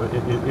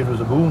 it was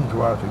a boon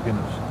to Arthur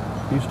Guinness.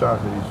 He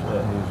started his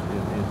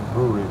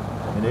brewery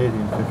in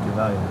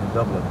 1859 in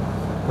Dublin,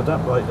 but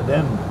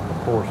then, of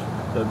course,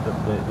 the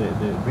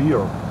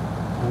beer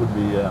would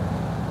be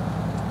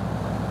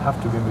have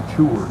to be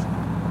matured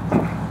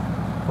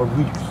for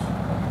weeks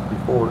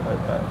before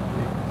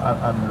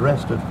and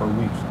rested for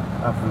weeks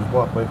after it was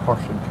brought by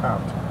horse and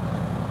cart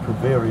to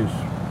various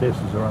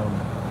places around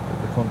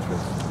the country.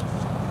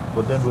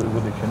 But then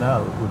with the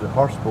canal, with the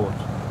horse boats,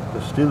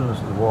 the stillness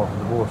of the water,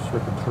 the boats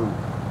slipping through,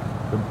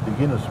 the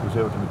Guinness was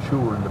able to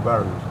mature in the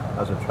barrels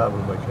as it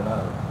travelled by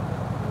canal.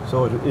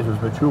 So it was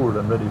matured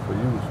and ready for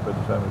use by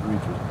the time it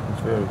reaches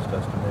its various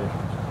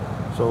destinations.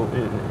 So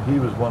he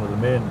was one of the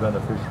main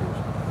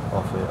beneficiaries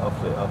of the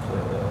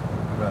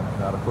Grand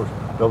Canal. Of course,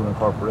 Dublin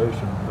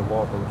Corporation, the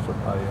water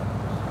supply,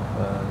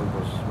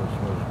 was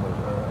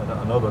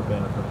another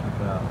benefit of the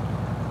canal.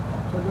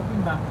 So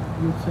looking back,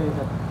 you'd say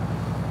that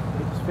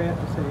it's fair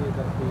to say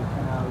that the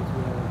canals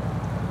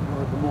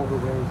were the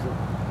motorways of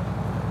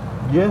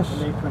the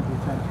late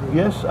 20th century.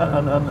 Yes,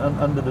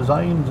 and the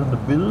designs and the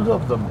build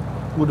of them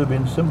would have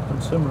been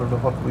similar to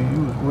what we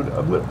use.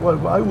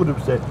 Well, I would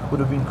have said would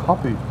have been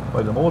copied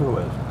by the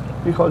motorways,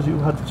 because you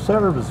had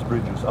service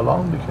bridges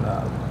along the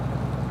canal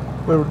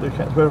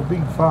where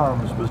big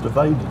farms was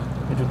divided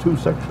into 2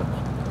 sections,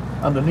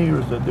 and the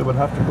nearest they would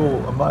have to go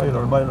a mile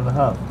or a mile and a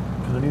half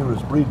to the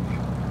nearest bridge.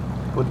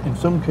 But in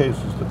some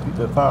cases,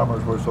 the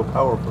farmers were so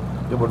powerful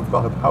they would have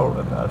got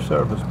a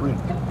service bridge.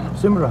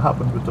 Similar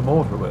happened with the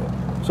motorway.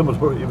 Some of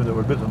them, even they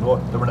were built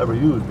they were never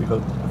used,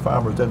 because the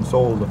farmers then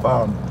sold the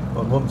farm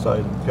on one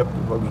side and kept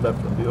what was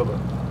left on the other.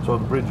 So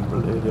the bridge will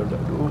lay there.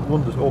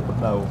 One that's open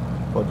now,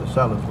 but the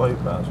Sallins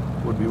bypass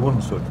would be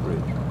one such bridge.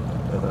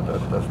 And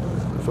that's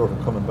sort of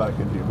coming back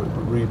into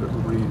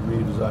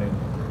redesign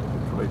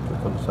for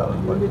the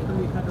Sallins bypass. You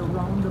literally had a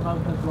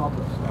roundabout at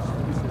Roberts.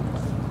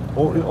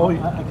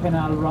 A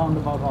canal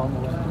roundabout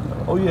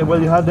almost. Oh yeah,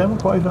 well you had them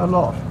quite a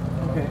lot.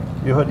 Okay.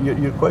 You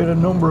had quite a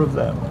number of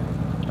them.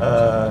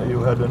 You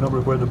had a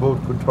number where the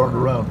boat could turn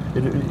around.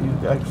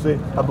 I'd say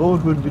a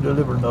boat would be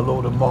delivering a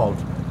load of malt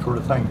to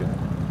Rathangan,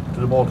 to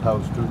the malt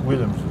house, to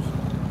Williams's.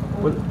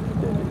 Well,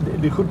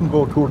 they couldn't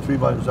go 2 or 3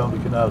 miles down the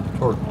canal to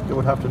turn. They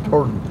would have to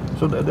turn.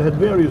 So they had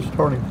various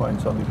turning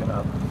points on the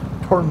canal.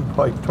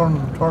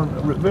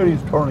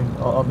 Various turning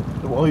on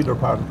the wider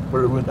part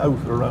where it went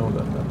out around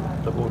and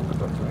the boat was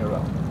turning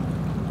around.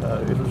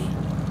 It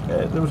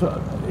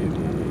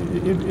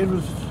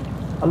was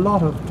a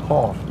lot of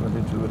thought went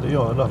into it, a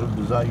lot of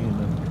design,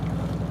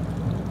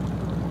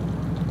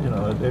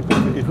 and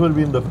it would have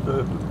been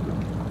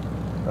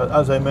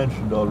as I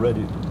mentioned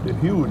already, the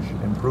huge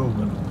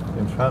improvement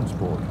in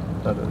transport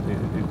that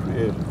it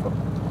created from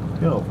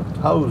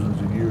thousands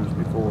of years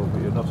before.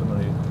 We had nothing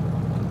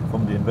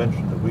from the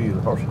invention of the wheel,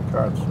 horse and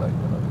carts,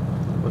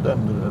 but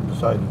then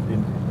decided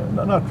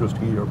not just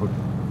here but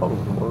all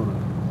over the world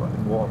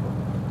in water,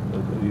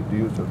 the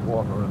use of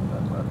water and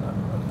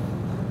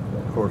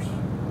of course.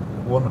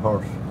 One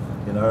horse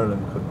in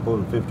Ireland could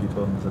pull 50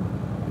 tons, and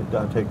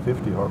it'd take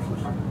 50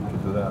 horses to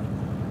do that.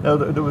 Now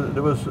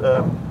there was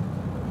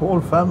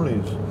whole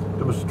families.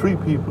 There was 3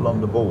 people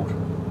on the boat.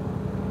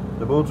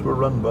 The boats were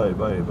run by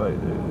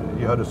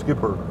you had a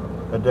skipper,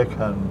 a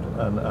deckhand,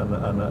 and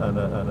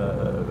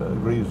a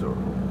greaser.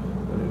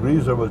 The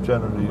greaser was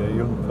generally a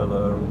young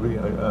fella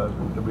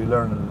to be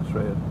learning the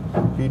trade.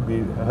 He'd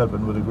be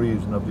helping with the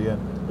greasing of the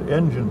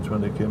engines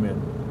when they came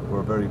in.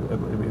 Were very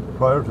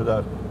prior to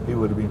that. He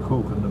would have been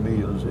cooking the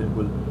meals.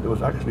 There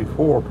was actually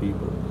 4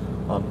 people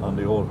on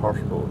the old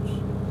horse boats,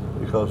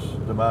 because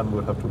the man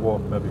would have to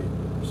walk maybe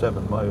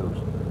 7 miles,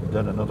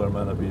 then another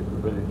man would be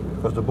ready,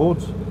 because the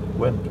boats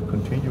went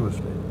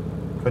continuously,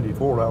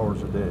 24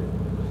 hours a day.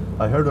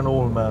 I heard an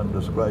old man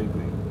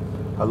describing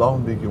how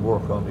long did you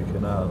work on the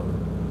canal.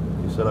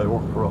 He said, I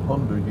worked for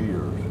 100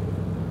 years,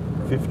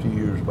 50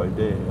 years by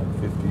day and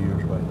 50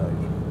 years by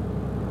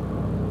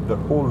night. Their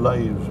whole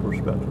lives were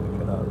spent on the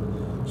canal.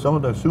 Some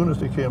of them, as soon as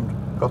they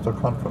got their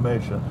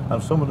confirmation,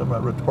 and some of them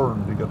had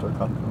returned to get their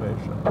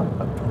confirmation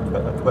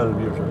at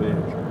 12 years of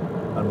age,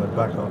 and went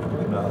back onto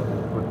the canal.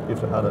 If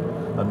they had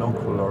an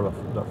uncle or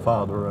their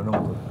father or an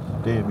uncle,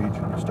 they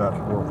immediately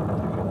started working on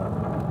the canal.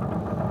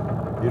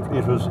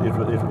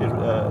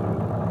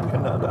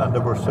 And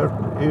there were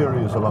certain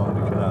areas along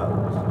the canal,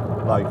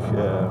 like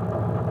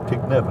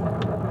Tignevin,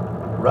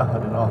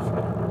 Rahan in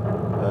Offaly,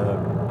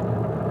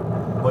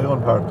 my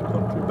own part of the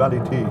country,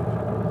 Ballytee,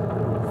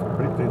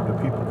 particularly the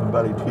people from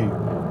Ballytee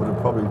would have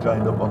probably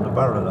joined up on the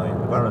Barra line,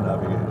 the Barra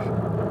navigation.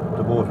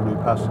 The boat would be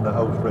passing the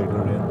house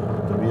regularly in,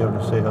 to be able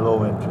to say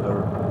hello in to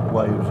their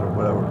wives or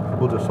whatever,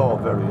 who they saw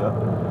very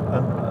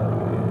and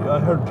I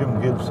heard Jim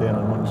Gill saying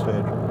on one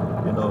stage,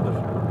 you know, that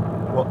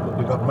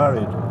they got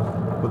married,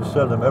 but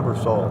seldom ever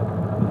saw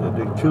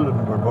the children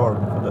were born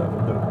for them.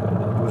 There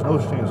was no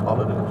such thing as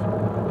holidays.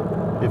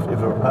 If they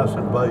were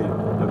passing by,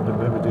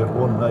 maybe they had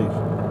one night,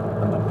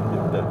 and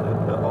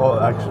all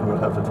action would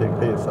have to take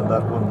place on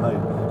that one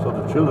night. So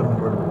the children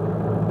were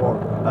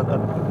born, and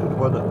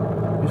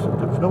he said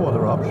there was no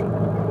other option.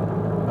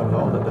 That was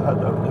all that they had.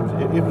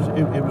 It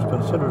was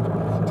considered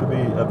to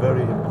be a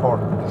very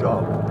important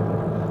job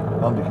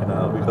on the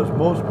canal, because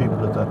most people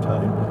at that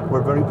time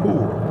were very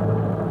poor,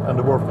 and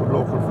they worked with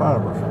local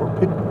farmers for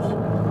pittance,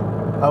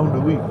 £1 a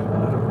week,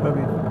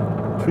 maybe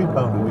 £3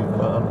 a week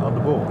on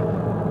the boat.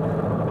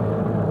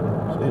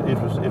 It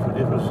was a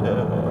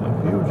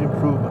huge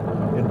improvement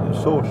in the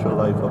social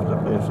life of the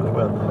place as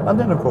well. And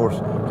then, of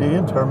course, the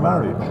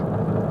intermarriage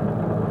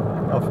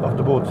of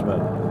the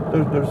boatsmen.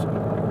 There's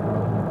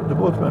the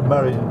boatsmen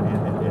married in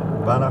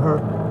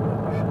Banagher,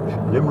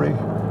 Limerick,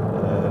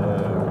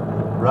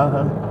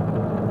 Rahan,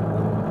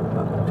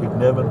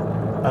 Tignevin,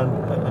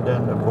 and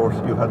then, of course,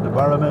 you had the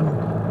barramen,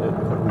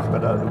 which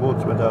went out. The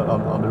boats went out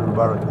on the river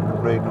Barra to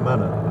Grand Canal,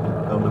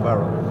 down the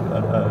Barra,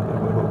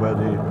 where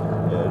they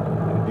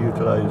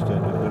utilised the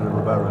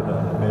river Barra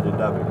and made it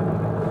navigable.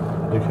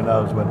 The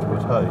canals went to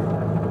its high,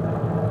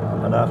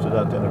 and after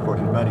that, then, of course,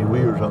 you had many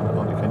weirs on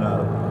the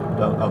canal,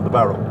 down on the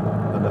Barrow,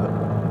 and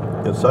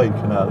the side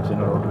canals in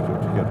order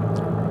to get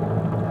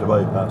the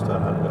bypass that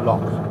had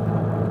locks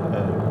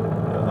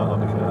on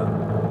the canal.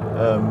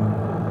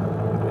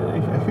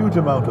 A huge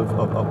amount of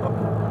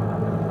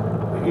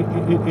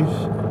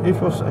it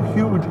was a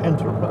huge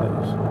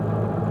enterprise.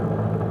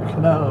 The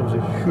canal was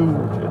a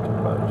huge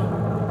enterprise.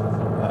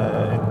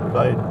 It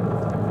employed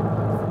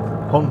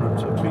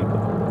hundreds of people,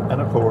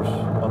 and of course,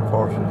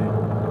 unfortunately,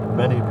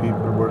 many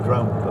people were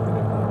drowned on the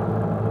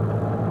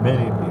canal.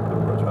 Many people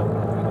were drowned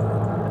on the canal.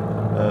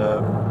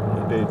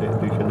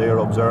 The Kildare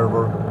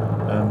Observer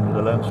and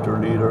the Leinster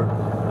Leader,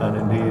 and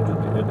indeed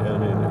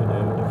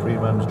the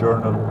Freeman's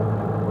Journal.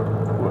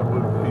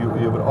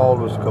 You would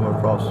always come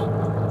across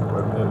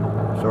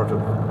sort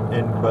of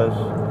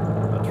inquests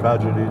and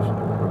tragedies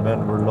where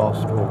men were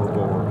lost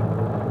overboard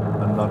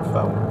and not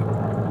found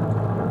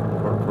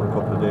for a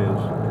couple of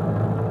days.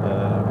 I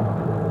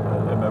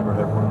remember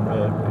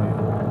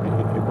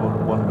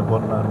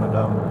one man went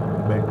down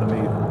to make the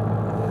meal,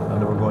 and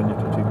they were going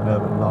into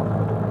Tignevin Lock,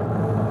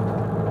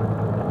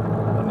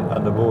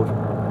 and the boat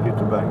hit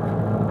the bank,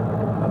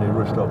 and he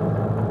rushed up.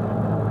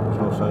 There was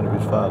no sign of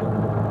his father.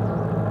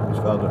 His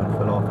father had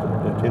fell off.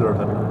 The tiller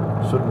had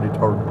suddenly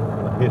turned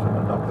and hit him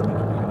and knocked him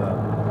into the canal.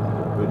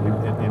 But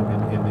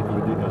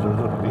as a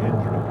result of the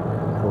injury,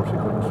 of course, he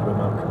couldn't swim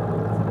out.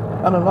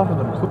 And a lot of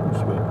them couldn't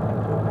swim.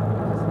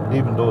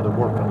 Even though they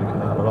worked on the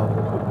canal, a lot of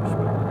them couldn't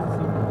swim.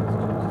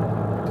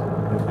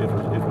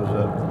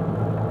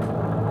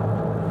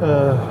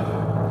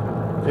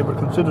 They would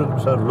consider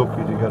themselves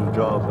lucky to get a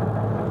job and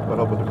put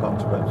up with the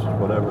consequences,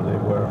 whatever they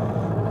were.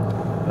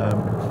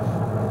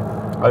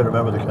 I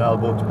remember the canal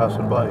boats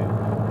passing by.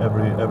 I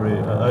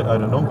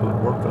had an uncle who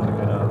worked on the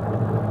canal,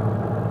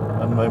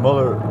 and my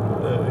mother,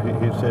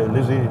 he'd say,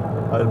 Lizzie,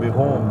 I'll be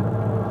home,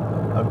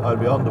 I'll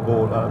be on the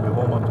boat, and I'll be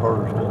home on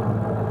Thursday.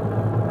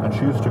 And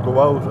she used to go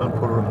out and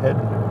put her head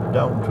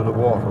down to the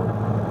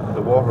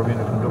water being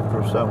a conductor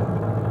of sound.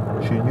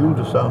 She knew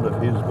the sound of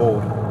his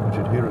boat, and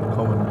she'd hear it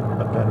coming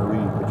at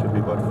Glenaree, which would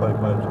be about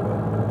 5 miles away,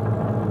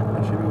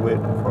 and she'd be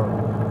waiting for him.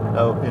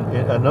 Now,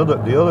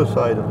 the other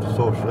side of the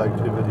social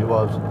activity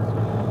was,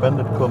 when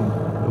it come,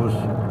 there was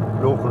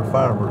local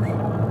farmers,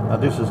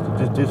 and this is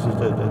the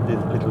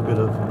little bit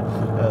of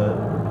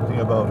thing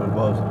about it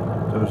was,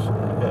 there was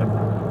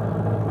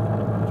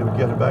they would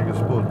get a bag of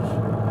spuds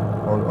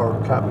or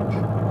cabbage,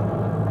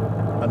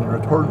 and in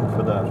return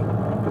for that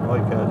they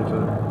might get a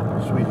little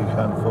sweetie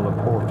can full of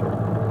porter,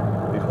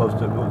 because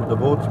the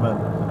boatsmen,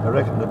 I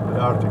reckon that the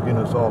Arctic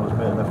Guinness always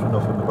made left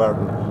enough in the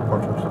barrel for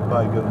to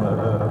supply them.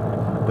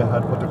 They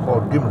had what they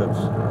called gimlets,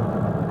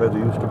 where they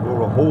used to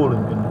bore a hole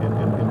in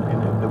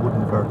the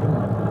wooden firkin.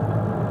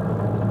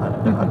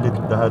 And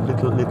they had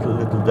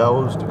little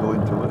dowels to go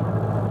into it,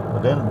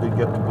 and then they'd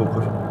get the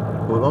bucket,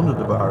 go under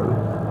the barrel,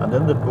 and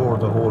then they'd bore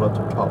the hole at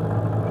the top.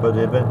 But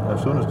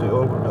as soon as they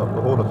opened up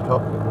the hole at the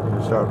top, it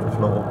would start to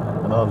flow,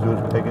 and all they do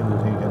is peg in the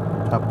thing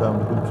and tap down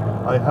the hoops.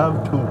 I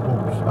have 2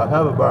 hoops. I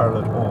have a barrel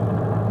at home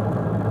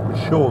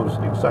which shows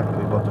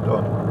exactly what they've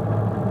done.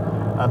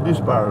 And this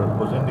barrel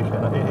was in the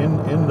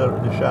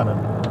Shannon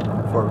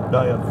for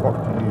nigh on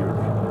 40 years.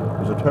 There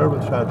was a terrible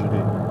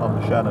tragedy on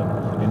the Shannon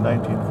in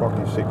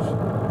 1946.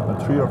 And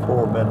 3 or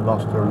 4 men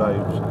lost their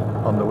lives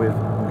on the way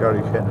from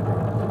Gary Kennedy.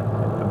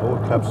 The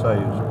boat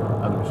capsized,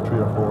 and there was 3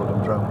 or 4 of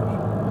them drowned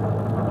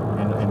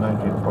in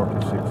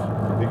 1946,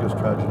 the biggest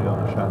tragedy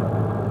on the Shannon.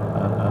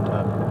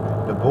 And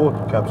the boat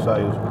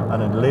capsized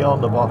and it lay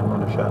on the bottom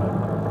of the Shannon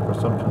for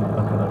something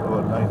until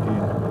about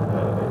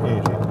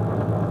 1980.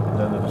 And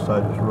then they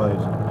decided to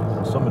rise.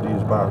 And some of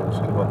these barrels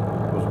came up.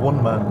 There was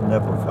one man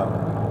never found.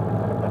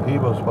 And he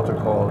was what they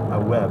call a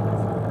web.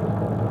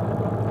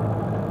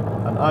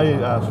 And I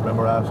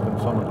remember asking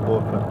some of the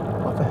boatmen,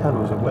 what the hell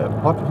was a web?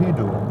 What did he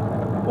do?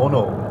 Oh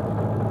no,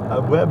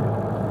 a web,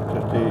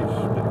 just the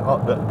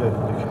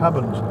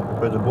cabins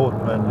where the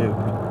boatmen lived.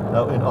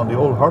 Now on the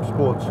old horse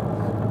boats,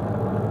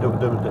 the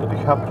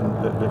captain,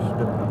 the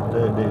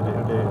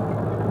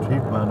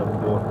chief man of the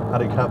boat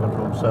had a cabin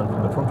for himself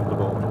in the front of the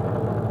boat.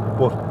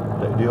 But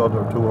the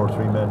other 2 or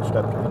 3 men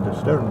slept in the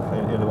stern,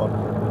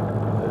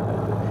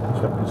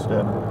 slept in the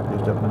stern, they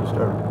slept in the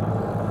stern.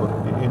 But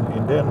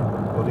in then,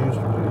 what they used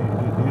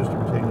to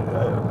think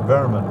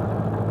vermin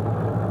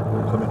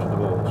would come into the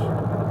boats,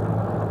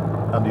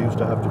 and they used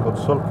to have to put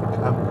sulphur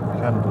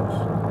candles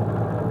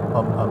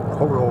and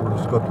cover over the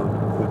scuttle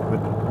with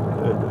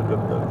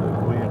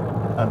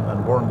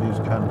and burn these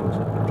candles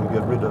to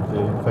get rid of the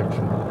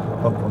infection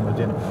from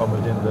within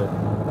the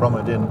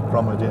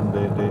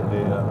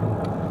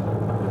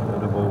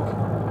boat.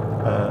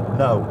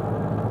 Now,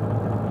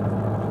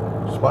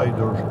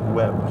 spiders'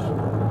 webs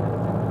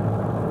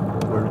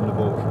were in the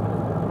boat,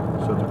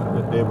 so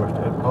they were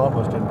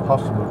almost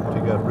impossible to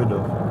get rid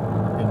of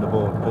in the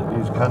boat.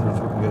 These candles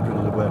wouldn't get rid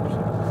of the webs.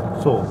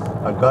 So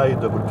a guy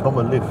that would tum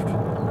a lift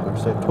would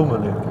say tum a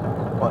lift.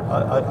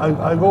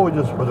 I'll go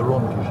just for the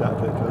run to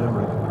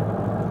Limerick.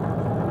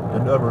 They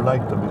never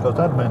liked them because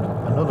that meant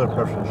another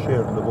person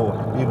shared the boat,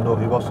 even though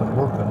he wasn't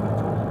working with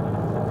them.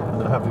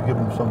 And they'd have to give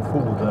him some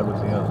food and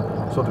everything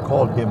else. So they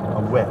called him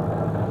a web.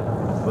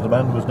 But the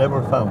man who was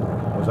never found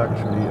was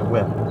actually a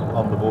web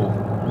on the boat.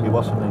 He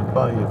wasn't an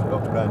employee of the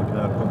Grand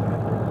Canal Company.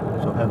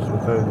 So hence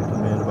was very little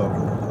made about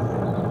him.